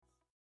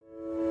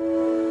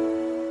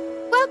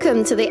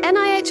Welcome to the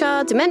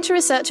NIHR Dementia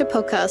Researcher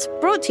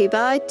podcast, brought to you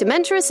by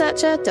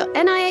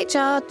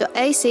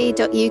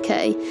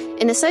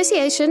dementiaresearcher.nihr.ac.uk in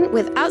association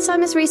with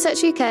Alzheimer's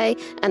Research UK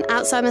and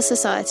Alzheimer's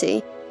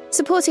Society,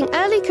 supporting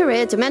early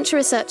career dementia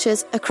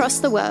researchers across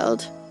the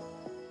world.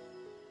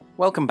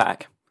 Welcome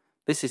back.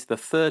 This is the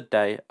third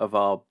day of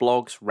our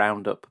Blogs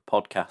Roundup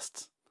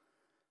podcasts.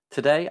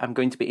 Today I'm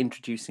going to be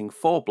introducing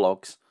 4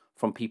 blogs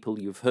from people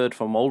you've heard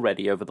from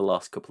already over the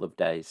last couple of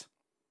days.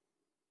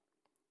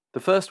 The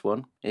first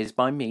one is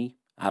by me,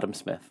 Adam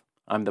Smith.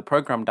 I'm the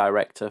Programme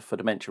Director for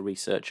Dementia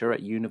Researcher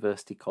at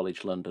University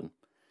College London.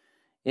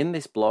 In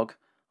this blog,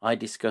 I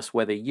discuss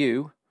whether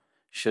you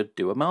should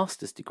do a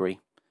master's degree.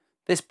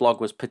 This blog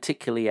was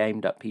particularly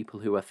aimed at people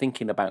who are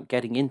thinking about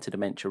getting into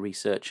dementia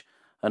research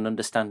and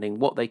understanding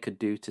what they could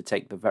do to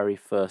take the very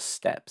first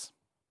steps.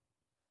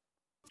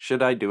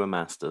 Should I do a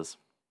master's?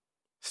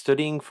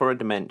 Studying for a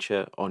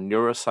dementia or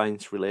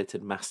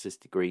neuroscience-related master's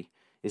degree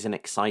is an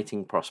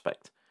exciting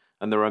prospect,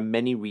 and there are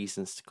many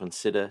reasons to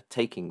consider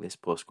taking this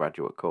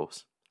postgraduate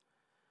course.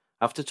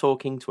 After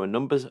talking to a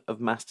number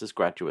of master's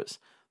graduates,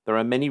 there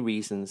are many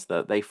reasons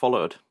that they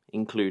followed,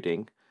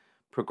 including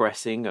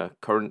progressing a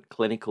current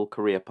clinical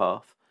career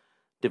path,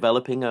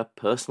 developing a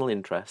personal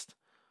interest,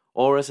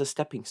 or as a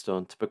stepping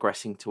stone to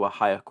progressing to a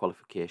higher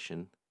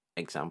qualification,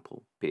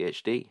 example,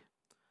 PhD.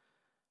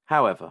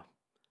 However,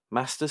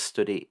 master's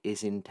study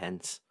is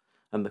intense,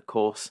 and the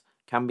course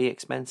can be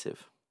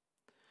expensive.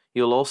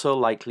 You'll also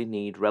likely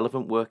need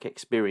relevant work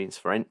experience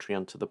for entry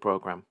onto the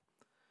programme.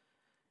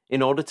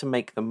 In order to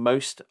make the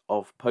most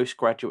of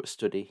postgraduate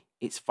study,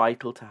 it's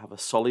vital to have a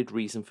solid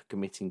reason for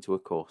committing to a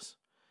course.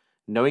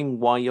 Knowing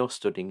why you're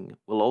studying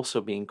will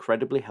also be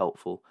incredibly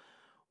helpful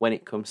when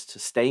it comes to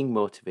staying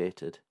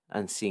motivated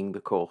and seeing the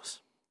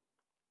course.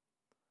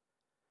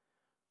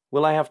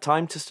 Will I have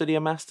time to study a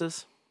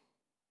master's?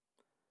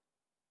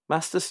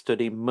 Master's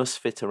study must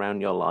fit around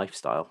your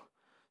lifestyle,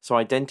 so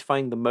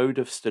identifying the mode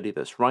of study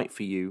that's right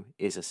for you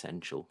is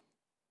essential.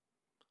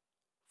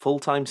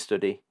 Full-time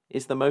study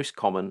is the most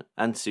common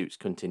and suits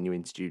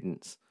continuing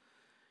students.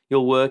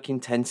 You'll work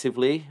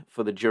intensively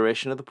for the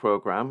duration of the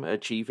programme,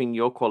 achieving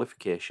your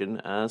qualification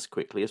as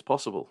quickly as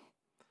possible.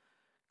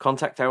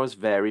 Contact hours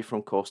vary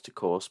from course to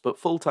course, but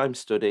full-time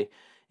study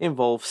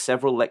involves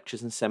several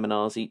lectures and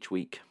seminars each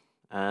week,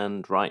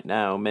 and right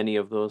now many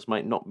of those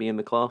might not be in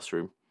the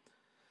classroom.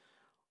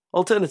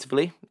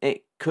 Alternatively,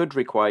 it could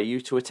require you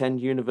to attend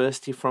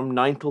university from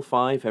 9 till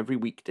 5 every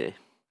weekday.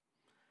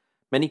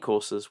 Many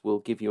courses will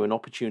give you an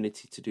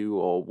opportunity to do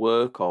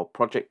work or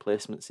project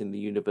placements in the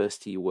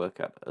university you work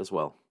at as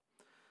well,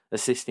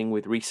 assisting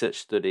with research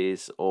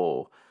studies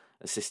or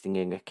assisting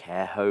in a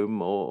care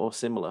home or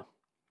similar.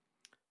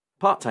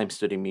 Part-time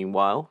study,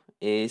 meanwhile,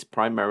 is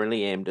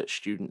primarily aimed at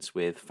students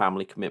with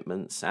family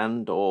commitments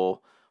and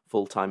or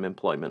full-time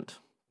employment,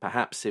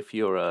 perhaps if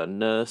you're a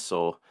nurse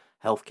or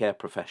healthcare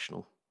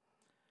professional.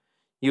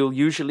 You'll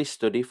usually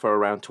study for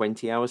around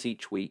 20 hours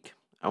each week,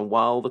 and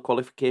while the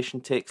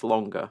qualification takes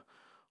longer,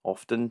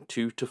 often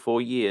 2 to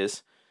 4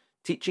 years,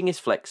 teaching is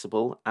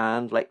flexible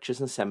and lectures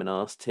and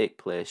seminars take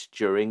place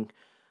during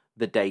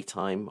the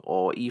daytime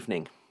or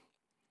evening.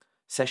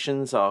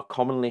 Sessions are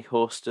commonly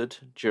hosted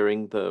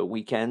during the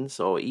weekends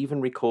or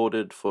even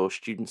recorded for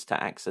students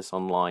to access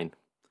online.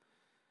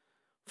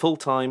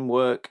 Full-time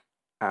work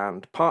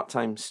and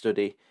part-time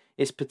study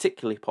is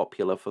particularly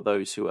popular for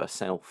those who are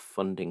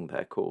self-funding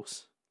their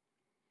course.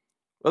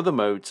 Other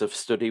modes of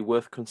study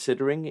worth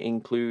considering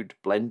include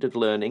blended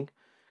learning,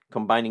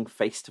 combining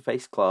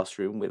face-to-face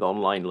classroom with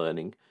online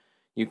learning.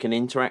 You can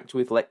interact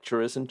with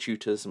lecturers and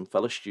tutors and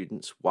fellow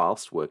students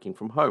whilst working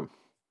from home.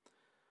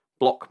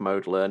 Block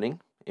mode learning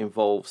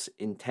involves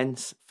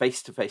intense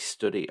face-to-face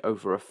study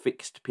over a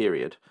fixed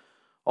period,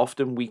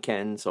 often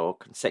weekends or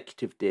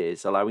consecutive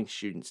days, allowing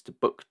students to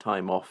book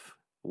time off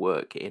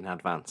work in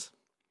advance.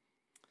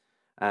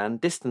 And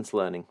distance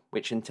learning,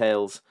 which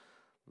entails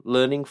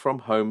learning from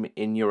home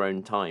in your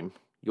own time.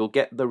 You'll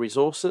get the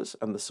resources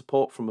and the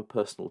support from a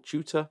personal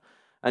tutor,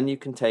 and you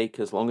can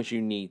take as long as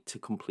you need to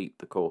complete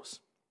the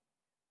course.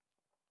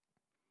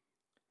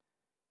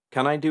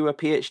 Can I do a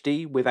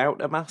PhD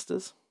without a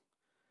master's?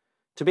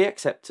 To be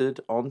accepted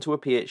onto a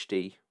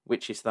PhD,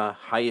 which is the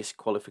highest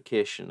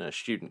qualification a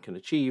student can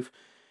achieve,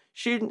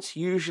 students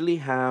usually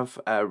have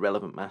a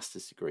relevant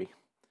master's degree.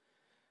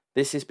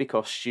 This is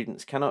because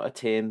students cannot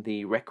attain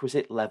the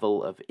requisite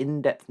level of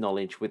in-depth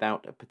knowledge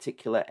without a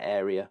particular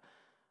area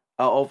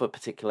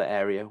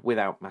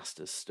without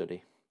master's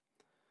study.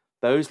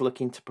 Those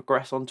looking to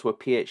progress onto a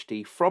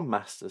PhD from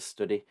master's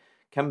study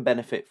can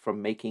benefit from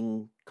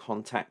making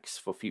contacts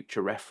for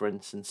future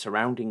reference and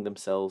surrounding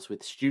themselves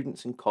with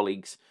students and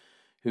colleagues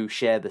who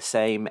share the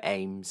same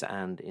aims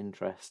and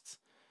interests.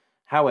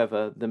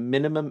 However, the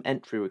minimum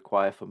entry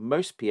required for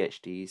most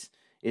PhDs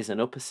is an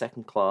upper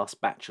second class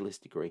bachelor's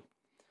degree.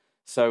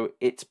 So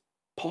it's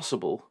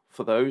possible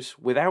for those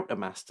without a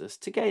master's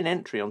to gain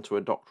entry onto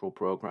a doctoral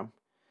programme.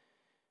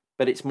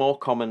 But it's more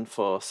common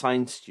for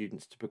science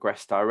students to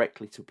progress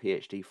directly to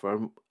PhD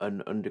for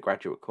an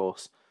undergraduate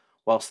course,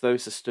 whilst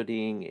those are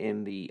studying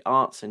in the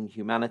arts and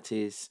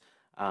humanities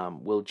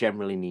will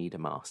generally need a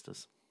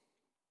master's.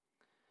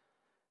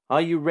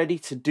 Are you ready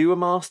to do a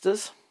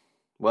master's?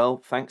 Well,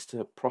 thanks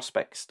to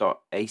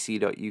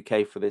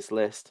prospects.ac.uk for this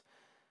list.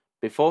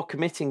 Before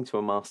committing to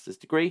a master's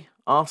degree,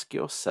 ask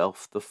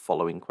yourself the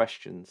following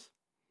questions.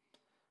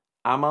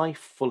 Am I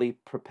fully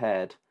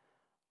prepared?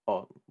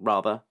 Or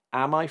rather,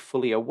 am I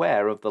fully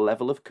aware of the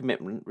level of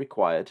commitment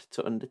required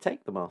to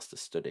undertake the master's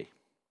study?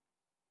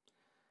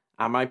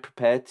 Am I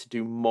prepared to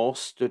do more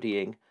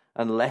studying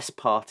and less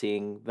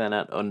partying than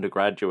at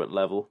undergraduate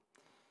level?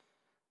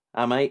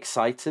 Am I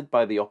excited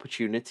by the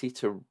opportunity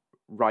to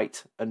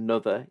write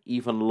another,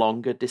 even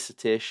longer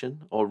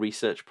dissertation or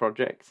research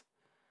project?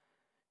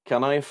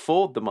 Can I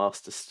afford the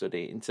master's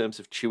study in terms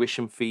of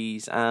tuition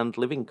fees and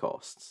living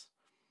costs?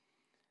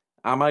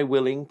 Am I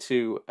willing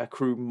to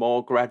accrue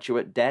more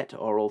graduate debt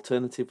or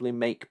alternatively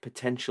make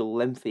potential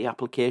lengthy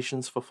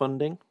applications for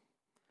funding?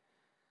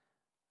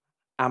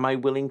 Am I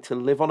willing to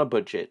live on a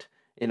budget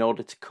in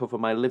order to cover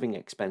my living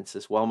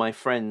expenses while my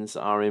friends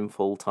are in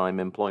full-time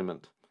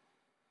employment?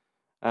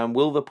 And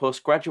will the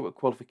postgraduate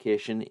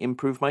qualification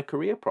improve my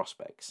career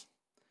prospects?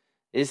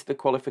 Is the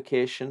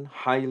qualification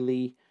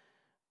highly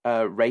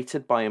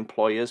rated by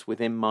employers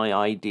within my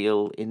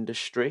ideal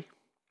industry?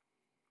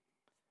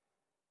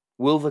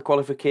 Will the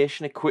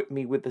qualification equip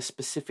me with the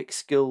specific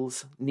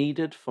skills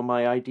needed for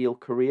my ideal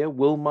career?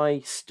 Will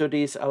my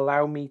studies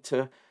allow me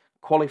to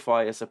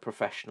qualify as a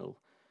professional?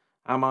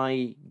 Am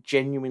I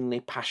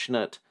genuinely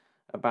passionate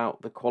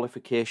about the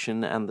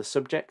qualification and the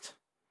subject?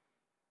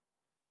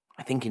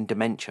 I think in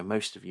dementia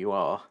most of you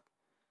are.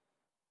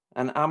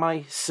 And am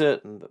I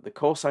certain that the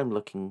course I'm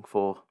looking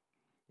for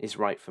is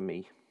right for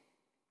me?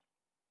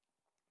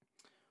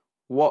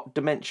 What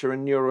dementia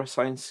and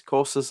neuroscience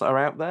courses are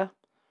out there?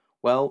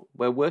 Well,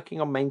 we're working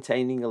on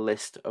maintaining a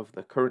list of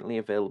the currently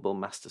available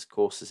master's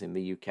courses in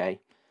the UK,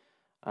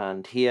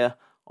 and here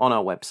on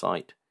our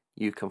website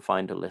you can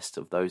find a list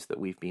of those that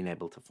we've been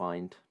able to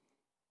find.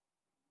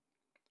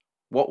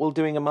 What will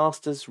doing a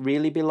master's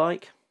really be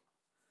like?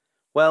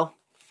 Well,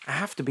 I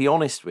have to be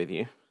honest with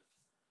you.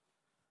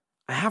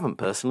 I haven't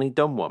personally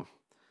done one.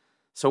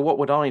 So what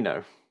would I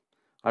know?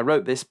 I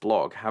wrote this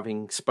blog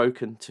having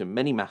spoken to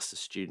many master's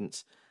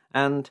students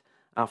and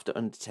after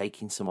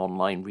undertaking some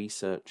online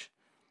research.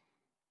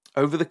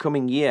 Over the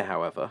coming year,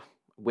 however,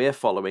 we're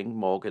following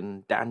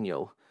Morgan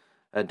Daniel,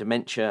 a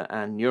dementia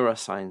and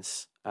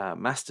neuroscience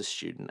master's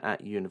student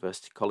at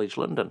University College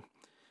London.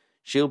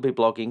 She'll be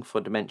blogging for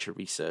Dementia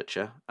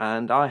Researcher,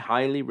 and I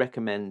highly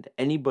recommend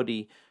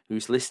anybody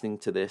who's listening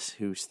to this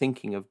who's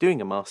thinking of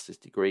doing a master's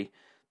degree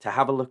to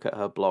have a look at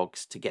her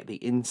blogs to get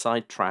the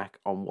inside track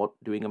on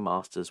what doing a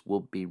master's will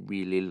be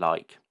really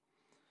like.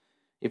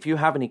 If you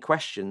have any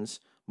questions,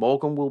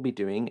 Morgan will be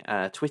doing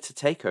a Twitter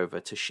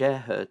takeover to share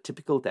her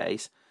typical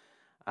days,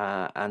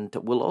 and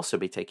we'll also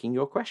be taking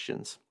your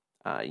questions.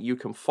 You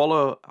can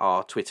follow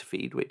our Twitter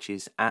feed, which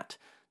is at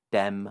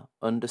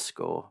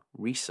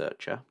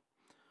dem_researcher,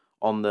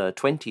 on the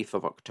 20th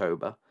of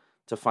October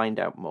to find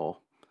out more,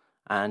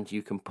 and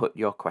you can put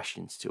your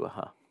questions to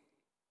her.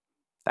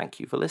 Thank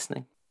you for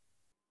listening.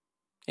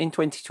 In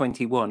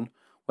 2021,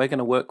 we're going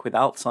to work with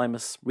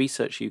Alzheimer's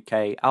Research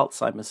UK,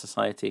 Alzheimer's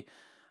Society,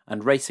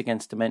 and Race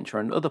Against Dementia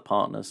and other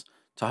partners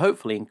to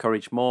hopefully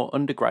encourage more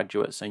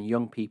undergraduates and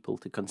young people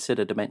to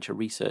consider dementia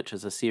research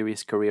as a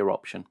serious career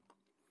option.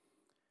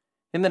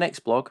 In the next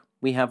blog,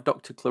 we have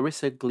Dr.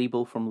 Clarissa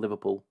Gleibel from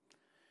Liverpool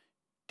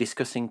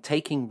discussing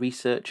taking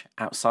research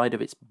outside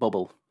of its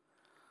bubble.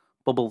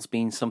 Bubbles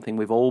being something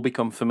we've all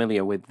become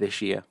familiar with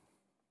this year.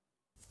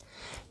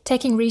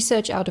 Taking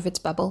research out of its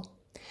bubble.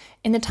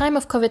 In the time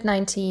of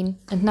COVID-19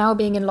 and now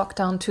being in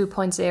lockdown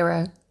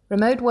 2.0,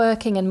 remote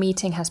working and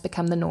meeting has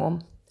become the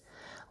norm.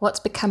 What's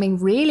becoming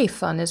really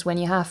fun is when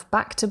you have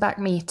back-to-back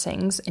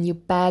meetings and you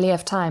barely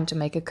have time to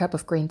make a cup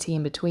of green tea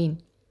in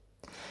between.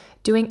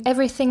 Doing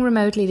everything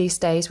remotely these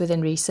days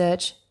within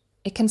research,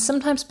 it can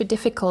sometimes be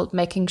difficult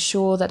making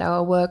sure that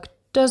our work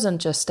doesn't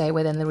just stay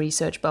within the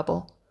research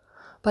bubble,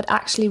 but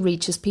actually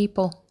reaches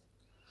people.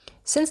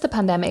 Since the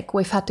pandemic,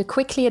 we've had to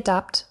quickly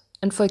adapt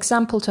and, for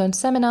example, turn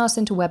seminars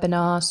into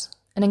webinars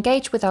and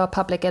engage with our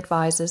public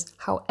advisors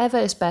however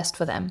is best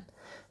for them.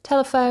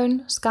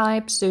 Telephone,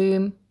 Skype,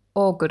 Zoom,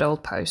 or good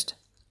old post.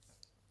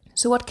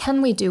 So what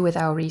can we do with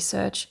our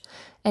research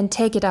and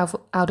take it out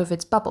of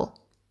its bubble,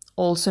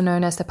 also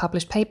known as the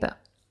published paper?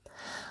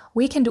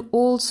 We can do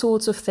all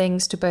sorts of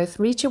things to both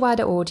reach a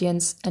wider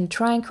audience and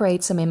try and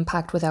create some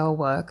impact with our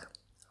work.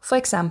 For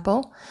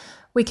example,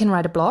 we can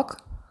write a blog,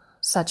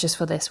 such as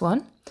for this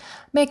one,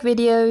 make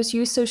videos,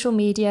 use social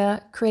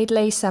media, create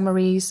lay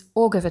summaries,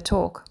 or give a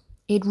talk.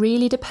 It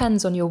really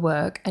depends on your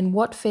work and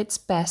what fits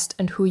best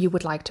and who you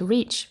would like to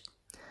reach.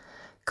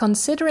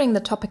 Considering the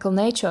topical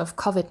nature of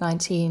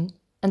COVID-19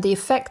 and the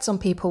effects on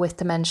people with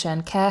dementia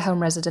and care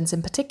home residents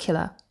in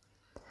particular,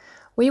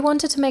 we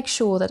wanted to make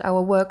sure that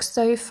our work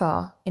so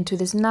far into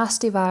this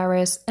nasty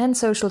virus and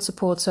social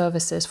support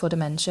services for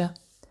dementia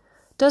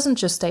doesn't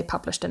just stay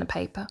published in a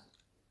paper.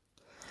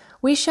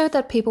 We showed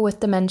that people with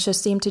dementia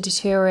seem to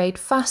deteriorate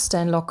faster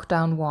in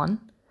lockdown 1,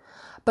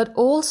 but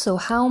also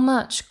how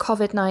much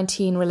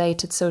COVID-19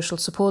 related social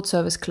support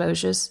service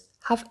closures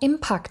have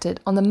impacted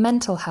on the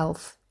mental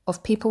health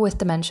of people with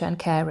dementia and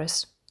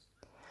carers.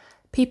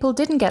 People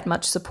didn't get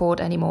much support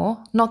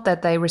anymore, not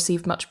that they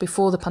received much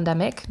before the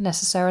pandemic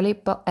necessarily,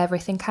 but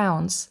everything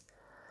counts.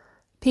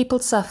 People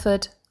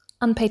suffered,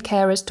 unpaid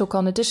carers took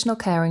on additional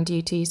caring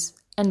duties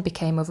and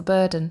became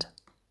overburdened.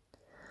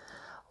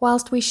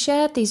 Whilst we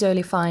shared these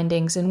early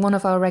findings in one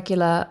of our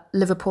regular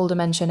Liverpool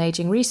Dementia and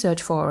Ageing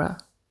research fora,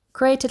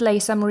 created lay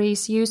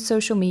summaries, used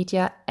social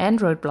media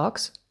and wrote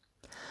blogs,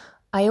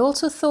 I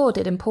also thought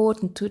it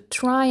important to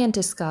try and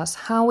discuss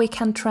how we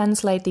can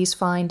translate these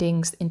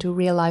findings into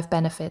real-life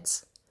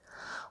benefits.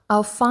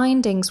 Our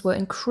findings were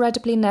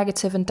incredibly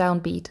negative and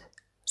downbeat,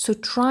 so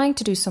trying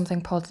to do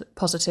something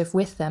positive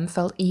with them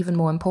felt even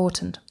more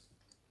important.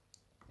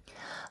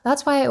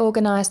 That's why I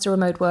organised a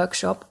remote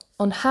workshop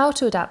on how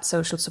to adapt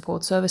social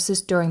support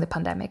services during the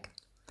pandemic.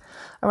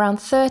 Around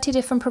 30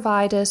 different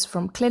providers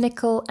from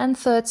clinical and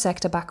third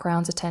sector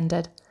backgrounds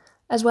attended,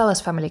 as well as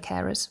family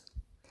carers.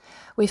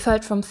 We've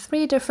heard from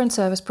 3 different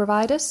service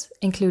providers,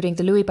 including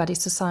the Lewy Body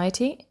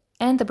Society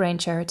and the Brain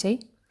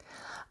Charity,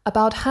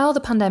 about how the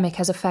pandemic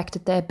has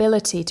affected their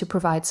ability to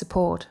provide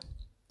support.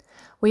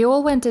 We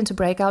all went into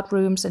breakout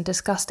rooms and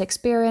discussed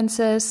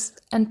experiences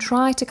and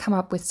tried to come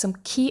up with some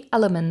key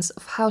elements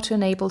of how to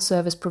enable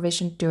service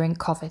provision during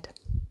COVID.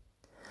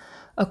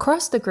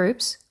 Across the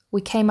groups,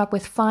 we came up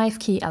with 5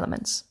 key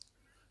elements.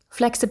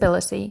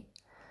 Flexibility,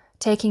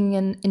 taking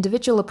an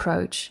individual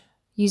approach,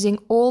 using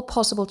all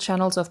possible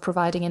channels of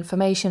providing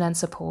information and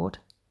support,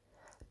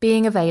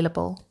 being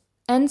available,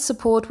 and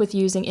support with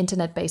using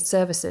internet-based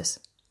services.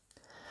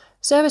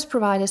 Service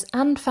providers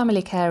and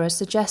family carers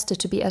suggested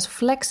to be as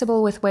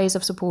flexible with ways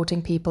of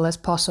supporting people as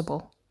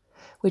possible,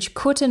 which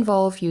could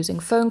involve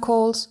using phone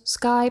calls,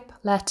 Skype,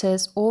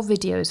 letters, or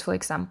videos, for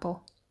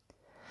example.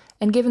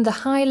 And given the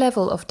high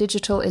level of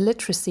digital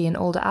illiteracy in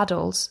older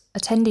adults,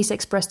 attendees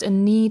expressed a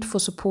need for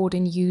support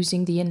in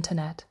using the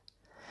internet.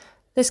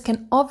 This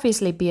can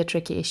obviously be a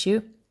tricky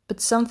issue,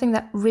 but something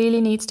that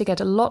really needs to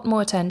get a lot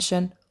more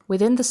attention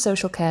within the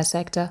social care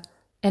sector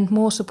and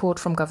more support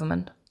from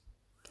government.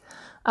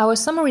 Our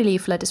summary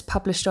leaflet is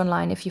published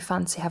online if you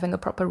fancy having a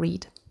proper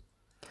read.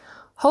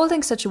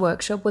 Holding such a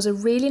workshop was a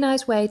really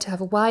nice way to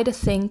have a wider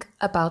think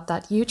about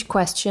that huge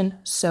question,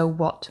 so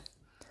what?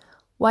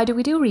 Why do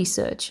we do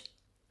research?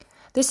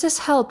 This has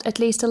helped at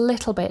least a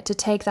little bit to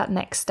take that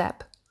next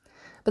step.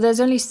 But there's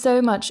only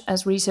so much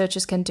as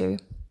researchers can do.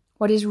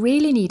 What is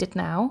really needed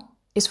now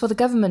is for the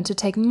government to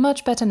take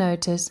much better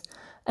notice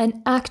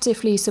and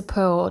actively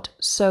support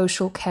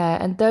social care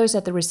and those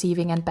at the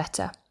receiving end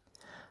better.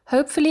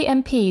 Hopefully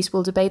MPs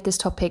will debate this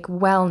topic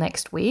well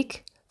next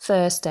week,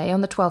 Thursday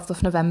on the 12th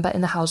of November in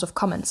the House of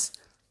Commons.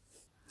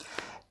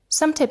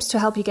 Some tips to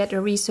help you get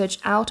your research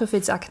out of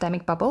its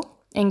academic bubble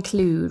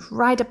include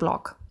write a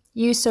blog,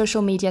 use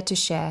social media to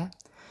share,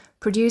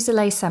 produce a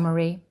lay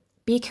summary,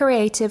 be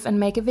creative and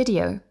make a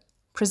video,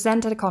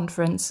 present at a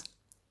conference,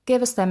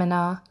 give a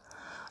seminar,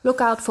 look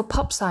out for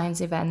pop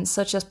science events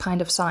such as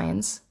Pint of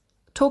Science,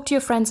 talk to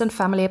your friends and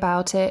family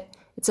about it.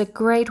 It's a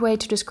great way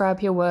to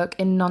describe your work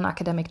in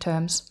non-academic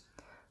terms.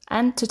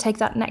 And to take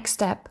that next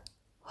step,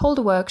 hold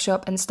a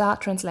workshop and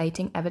start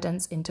translating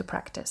evidence into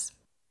practice.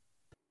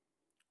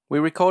 We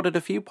recorded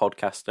a few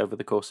podcasts over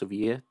the course of a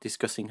year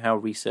discussing how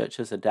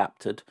researchers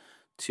adapted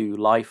to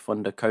life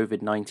under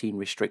COVID-19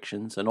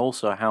 restrictions and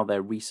also how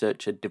their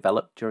research had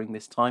developed during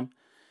this time.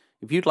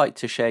 If you'd like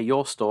to share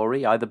your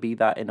story, either be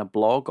that in a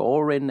blog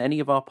or in any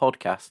of our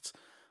podcasts,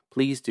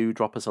 please do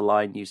drop us a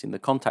line using the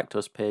Contact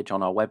Us page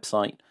on our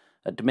website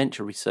at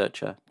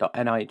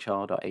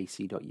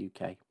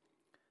dementiaresearcher.nihr.ac.uk.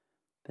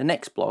 The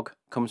next blog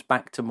comes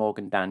back to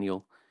Morgan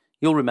Daniel.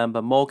 You'll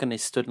remember Morgan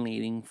is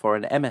studying for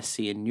an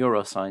MSc in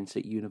Neuroscience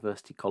at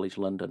University College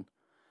London.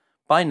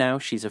 By now,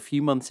 she's a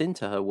few months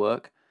into her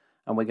work,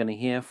 and we're going to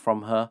hear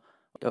from her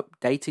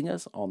updating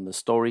us on the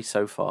story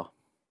so far.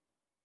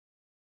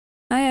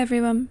 Hi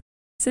everyone.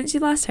 Since you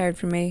last heard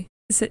from me,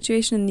 the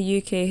situation in the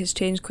UK has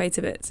changed quite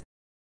a bit.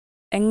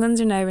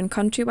 England are now in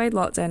countrywide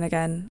lockdown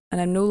again,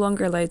 and I'm no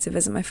longer allowed to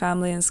visit my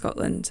family in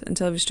Scotland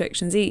until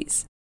restrictions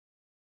ease.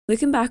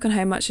 Looking back on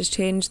how much has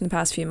changed in the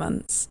past few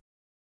months,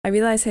 I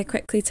realise how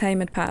quickly time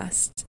had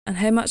passed, and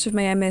how much of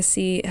my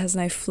MSc has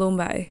now flown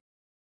by.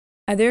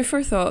 I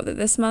therefore thought that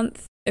this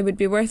month it would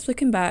be worth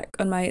looking back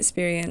on my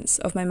experience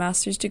of my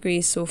master's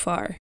degree so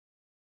far.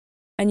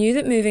 I knew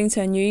that moving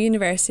to a new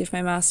university for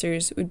my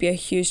master's would be a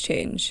huge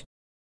change,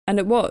 and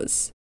it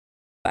was.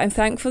 But I'm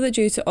thankful that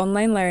due to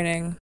online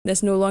learning,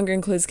 this no longer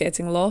includes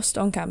getting lost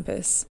on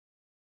campus.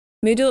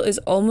 Moodle is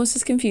almost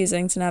as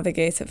confusing to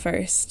navigate at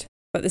first,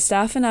 but the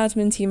staff and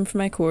admin team for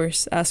my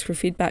course ask for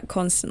feedback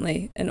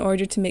constantly in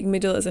order to make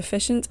Moodle as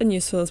efficient and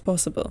useful as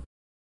possible.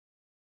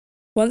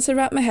 Once I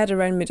wrapped my head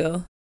around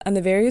Moodle and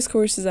the various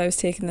courses I was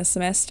taking this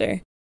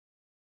semester,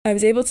 I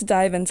was able to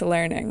dive into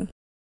learning.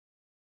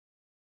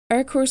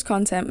 Our course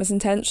content was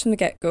intense from the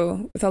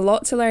get-go, with a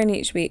lot to learn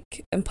each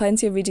week and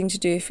plenty of reading to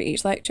do for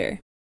each lecture.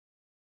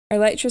 Our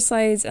lecture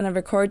slides and a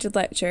recorded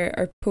lecture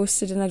are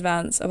posted in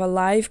advance of a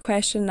live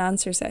question and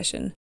answer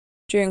session,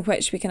 during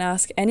which we can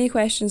ask any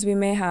questions we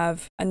may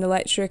have and the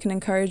lecturer can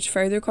encourage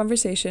further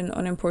conversation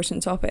on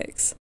important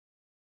topics.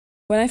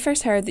 When I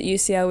first heard that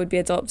UCL would be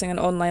adopting an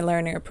online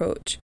learning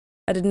approach,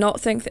 I did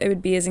not think that it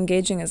would be as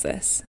engaging as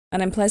this,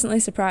 and I'm pleasantly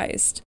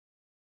surprised.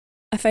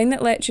 I find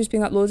that lectures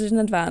being uploaded in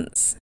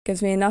advance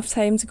gives me enough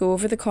time to go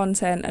over the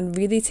content and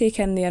really take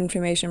in the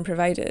information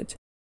provided.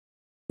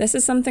 This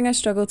is something I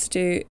struggle to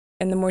do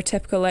in the more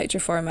typical lecture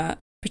format,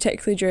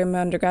 particularly during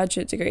my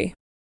undergraduate degree.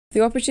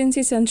 The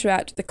opportunity to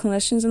interact with the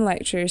clinicians and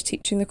lecturers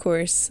teaching the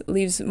course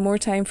leaves more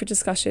time for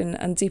discussion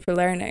and deeper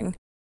learning,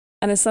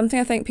 and is something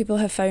I think people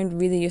have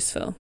found really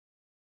useful.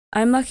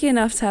 I'm lucky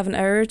enough to have an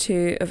hour or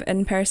two of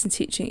in-person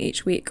teaching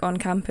each week on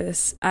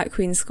campus at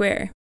Queen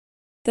Square.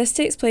 This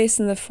takes place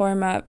in the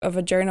format of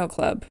a journal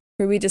club,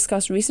 where we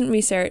discuss recent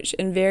research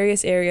in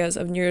various areas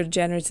of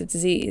neurodegenerative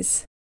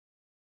disease.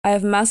 I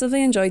have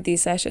massively enjoyed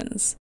these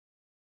sessions.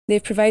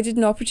 They've provided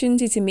an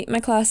opportunity to meet my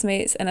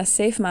classmates in a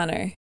safe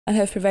manner and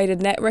have provided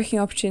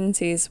networking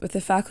opportunities with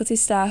the faculty,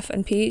 staff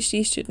and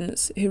PhD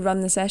students who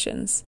run the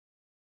sessions.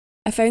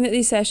 I found that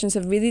these sessions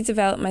have really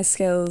developed my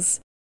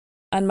skills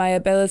and my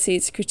ability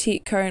to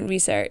critique current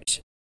research,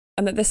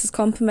 and that this has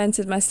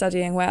complemented my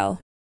studying well.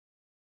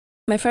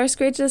 My first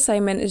graded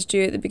assignment is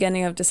due at the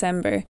beginning of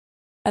December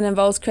and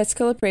involves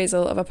critical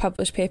appraisal of a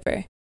published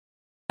paper,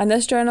 and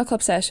this journal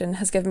club session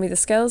has given me the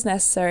skills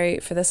necessary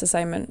for this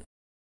assignment.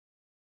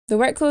 The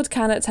workload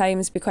can at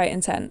times be quite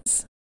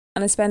intense,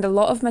 and I spend a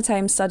lot of my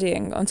time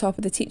studying on top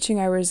of the teaching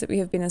hours that we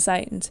have been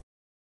assigned.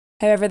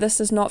 However, this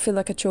does not feel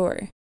like a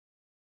chore.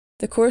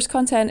 The course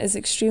content is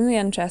extremely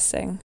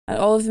interesting, and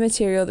all of the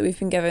material that we've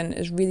been given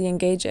is really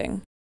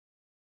engaging.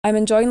 I'm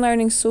enjoying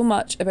learning so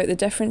much about the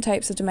different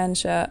types of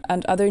dementia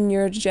and other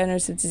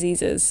neurodegenerative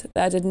diseases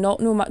that I did not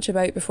know much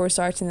about before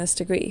starting this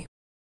degree.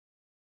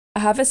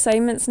 I have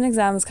assignments and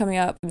exams coming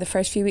up in the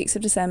first few weeks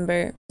of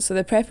December, so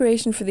the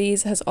preparation for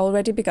these has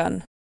already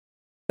begun.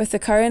 With the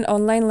current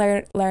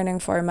online learning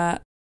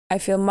format, I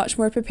feel much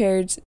more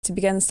prepared to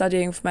begin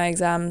studying for my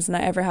exams than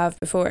I ever have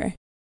before.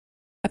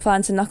 I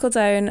plan to knuckle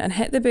down and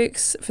hit the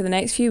books for the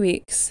next few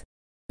weeks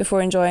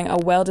before enjoying a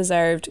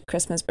well-deserved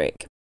Christmas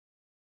break.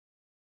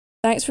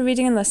 Thanks for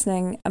reading and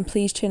listening, and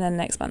please tune in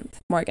next month.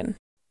 Morgan.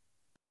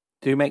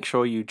 Do make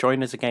sure you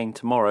join us again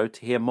tomorrow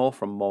to hear more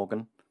from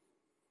Morgan.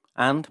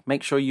 And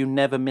make sure you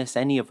never miss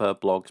any of her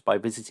blogs by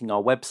visiting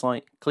our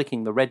website,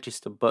 clicking the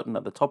register button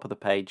at the top of the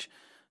page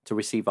to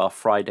receive our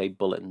Friday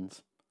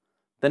bulletins.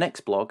 The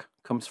next blog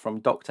comes from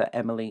Dr.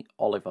 Emily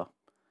Oliver.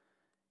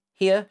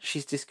 Here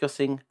she's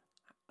discussing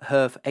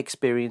her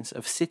experience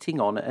of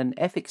sitting on an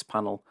ethics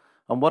panel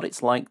and what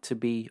it's like to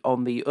be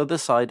on the other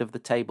side of the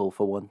table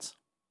for once.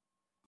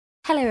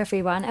 Hello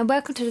everyone, and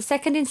welcome to the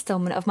second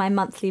instalment of my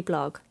monthly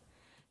blog.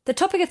 The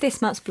topic of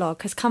this month's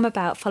blog has come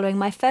about following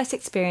my first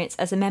experience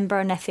as a member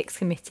on an ethics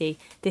committee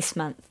this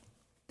month.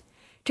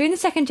 During the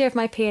second year of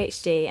my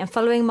PhD and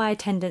following my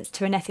attendance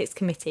to an ethics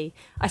committee,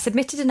 I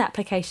submitted an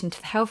application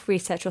to the Health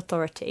Research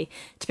Authority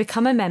to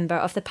become a member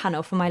of the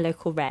panel for my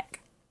local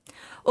rec.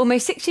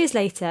 Almost 6 years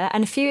later,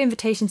 and a few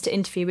invitations to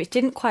interview which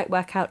didn't quite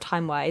work out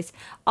time-wise,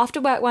 after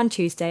work one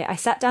Tuesday I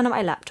sat down at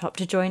my laptop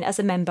to join as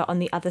a member on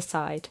the other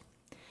side.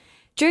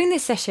 During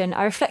this session,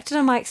 I reflected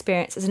on my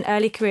experience as an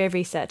early career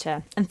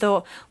researcher and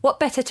thought, what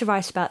better to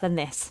write about than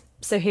this?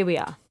 So here we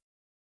are.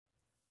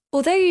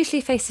 Although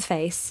usually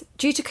face-to-face,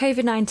 due to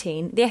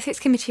COVID-19, the Ethics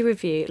Committee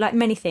review, like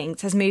many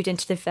things, has moved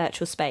into the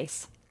virtual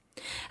space.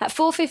 At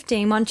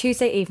 4:15 one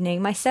Tuesday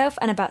evening, myself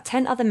and about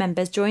 10 other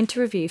members joined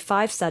to review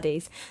 5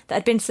 studies that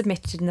had been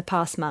submitted in the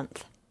past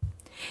month.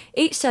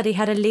 Each study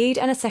had a lead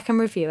and a second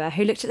reviewer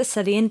who looked at the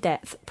study in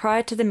depth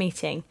prior to the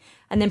meeting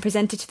and then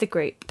presented to the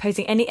group,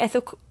 posing any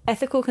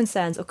ethical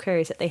concerns or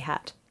queries that they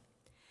had.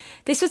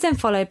 This was then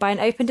followed by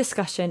an open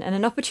discussion and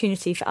an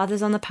opportunity for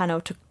others on the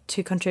panel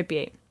to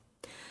contribute.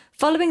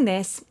 Following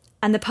this,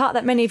 and the part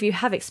that many of you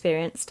have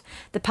experienced,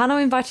 the panel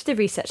invited the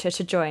researcher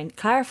to join,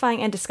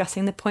 clarifying and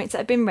discussing the points that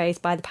had been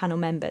raised by the panel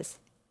members.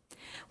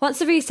 Once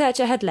the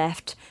researcher had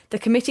left, the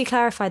committee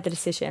clarified the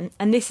decision,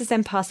 and this is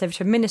then passed over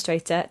to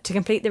administrator to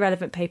complete the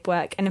relevant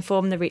paperwork and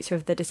inform the reader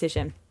of the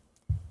decision.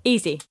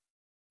 Easy.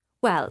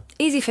 Well,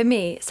 easy for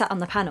me, sat on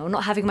the panel,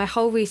 not having my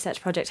whole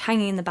research project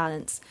hanging in the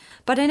balance,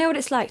 but I know what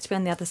it's like to be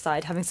on the other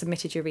side, having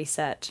submitted your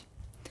research.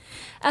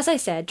 As I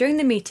said, during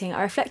the meeting,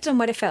 I reflected on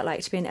what it felt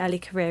like to be an early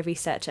career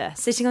researcher,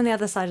 sitting on the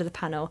other side of the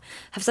panel,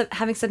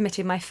 having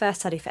submitted my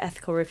first study for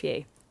ethical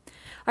review.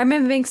 I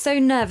remember being so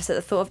nervous at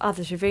the thought of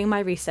others reviewing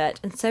my research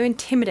and so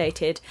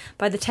intimidated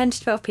by the 10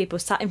 to 12 people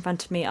sat in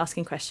front of me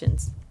asking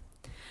questions.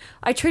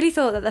 I truly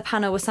thought that the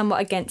panel was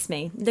somewhat against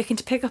me, looking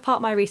to pick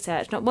apart my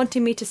research, not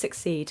wanting me to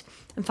succeed,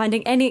 and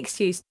finding any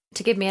excuse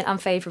to give me an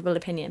unfavourable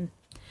opinion.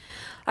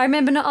 I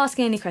remember not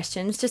asking any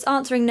questions, just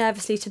answering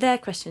nervously to their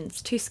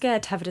questions, too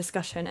scared to have a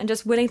discussion, and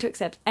just willing to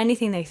accept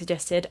anything they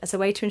suggested as a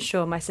way to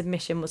ensure my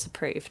submission was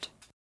approved.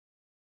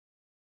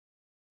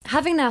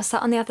 Having now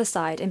sat on the other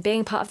side and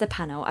being part of the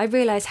panel, I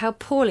realised how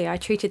poorly I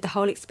treated the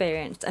whole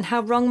experience and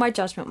how wrong my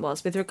judgment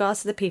was with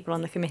regards to the people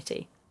on the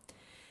committee.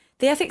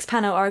 The ethics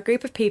panel are a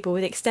group of people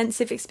with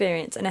extensive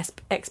experience and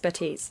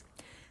expertise.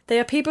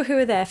 They are people who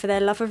are there for their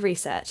love of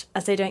research,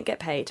 as they don't get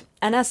paid,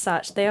 and as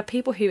such, they are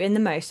people who in the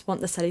most want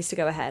the studies to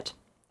go ahead.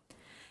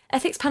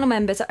 Ethics panel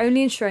members are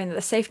only ensuring that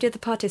the safety of the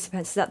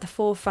participants is at the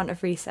forefront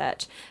of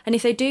research, and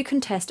if they do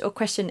contest or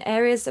question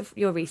areas of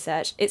your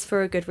research, it's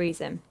for a good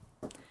reason.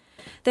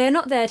 They are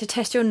not there to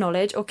test your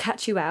knowledge or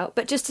catch you out,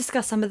 but just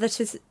discuss some of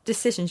the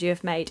decisions you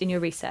have made in your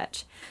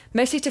research,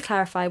 mostly to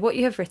clarify what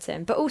you have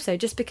written, but also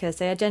just because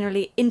they are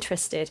generally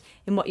interested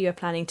in what you are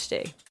planning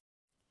to do.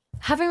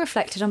 Having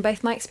reflected on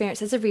both my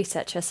experience as a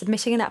researcher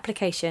submitting an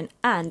application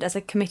and as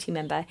a committee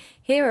member,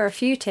 here are a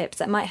few tips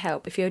that might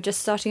help if you're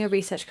just starting a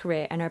research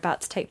career and are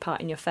about to take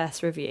part in your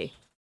first review.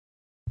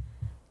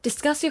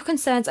 Discuss your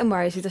concerns and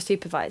worries with your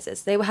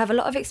supervisors. They will have a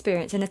lot of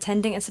experience in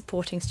attending and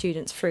supporting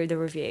students through the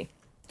review.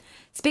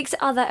 Speak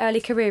to other early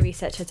career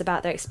researchers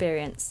about their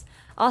experience.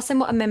 Ask them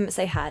what amendments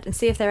they had and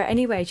see if there are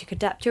any ways you could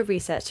adapt your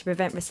research to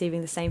prevent receiving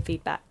the same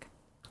feedback.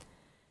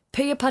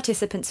 Put your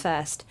participants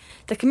first.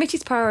 The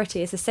committee's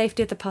priority is the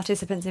safety of the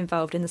participants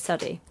involved in the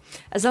study.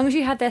 As long as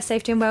you have their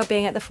safety and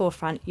well-being at the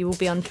forefront, you will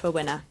be on to a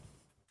winner.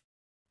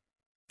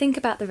 Think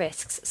about the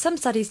risks. Some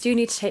studies do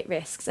need to take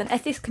risks, and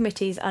ethics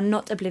committees are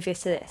not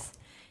oblivious to this.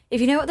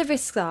 If you know what the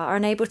risks are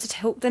and able to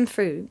talk them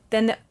through,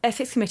 then the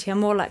ethics committee are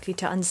more likely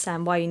to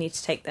understand why you need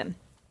to take them.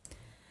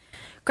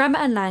 Grammar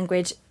and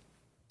language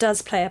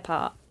does play a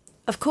part.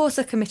 Of course,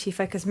 the committee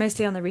focus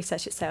mostly on the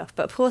research itself,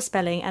 but poor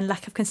spelling and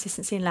lack of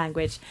consistency in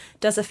language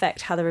does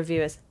affect how the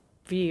reviewers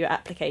view your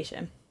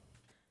application.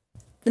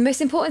 The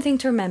most important thing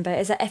to remember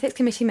is that ethics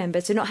committee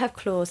members do not have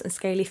claws and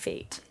scaly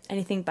feet,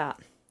 anything but.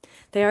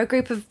 They are a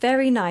group of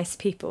very nice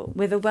people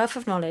with a wealth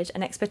of knowledge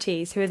and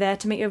expertise who are there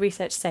to make your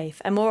research safe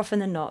and more often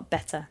than not,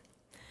 better.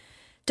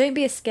 Don't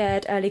be a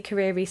scared early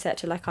career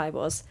researcher like I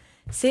was.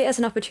 See it as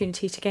an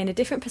opportunity to gain a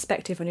different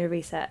perspective on your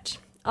research.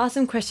 Ask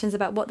them questions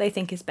about what they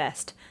think is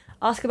best.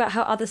 Ask about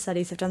how other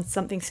studies have done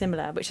something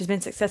similar which has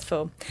been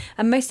successful.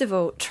 And most of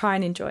all, try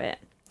and enjoy it.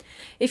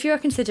 If you are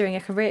considering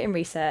a career in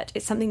research,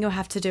 it's something you'll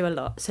have to do a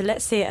lot, so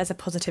let's see it as a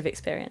positive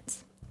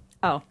experience.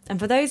 Oh, and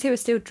for those who are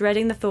still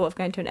dreading the thought of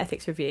going to an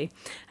ethics review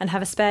and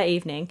have a spare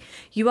evening,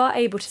 you are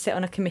able to sit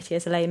on a committee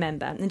as a lay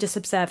member and just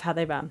observe how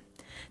they run.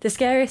 The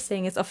scariest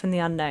thing is often the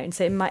unknown,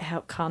 so it might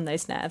help calm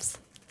those nerves.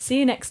 See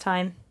you next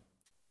time.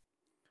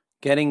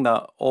 Getting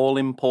that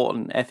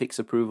all-important ethics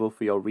approval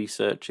for your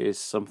research is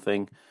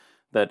something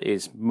that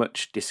is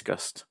much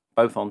discussed,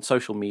 both on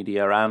social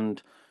media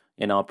and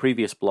in our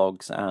previous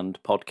blogs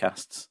and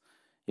podcasts.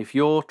 If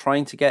you're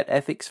trying to get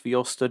ethics for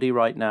your study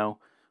right now,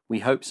 we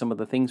hope some of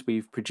the things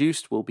we've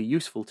produced will be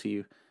useful to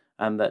you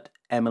and that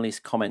Emily's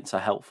comments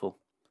are helpful.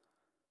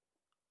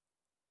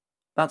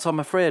 That's, I'm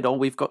afraid, all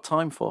we've got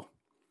time for.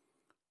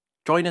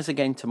 Join us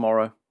again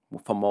tomorrow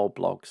for more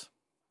blogs.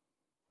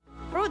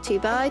 Brought to you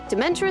by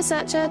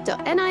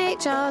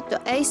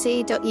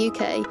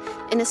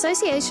dementiaresearcher.nihr.ac.uk in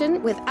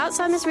association with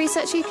Alzheimer's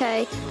Research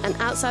UK and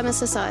Alzheimer's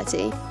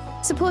Society,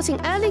 supporting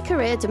early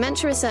career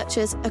dementia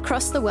researchers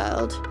across the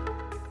world.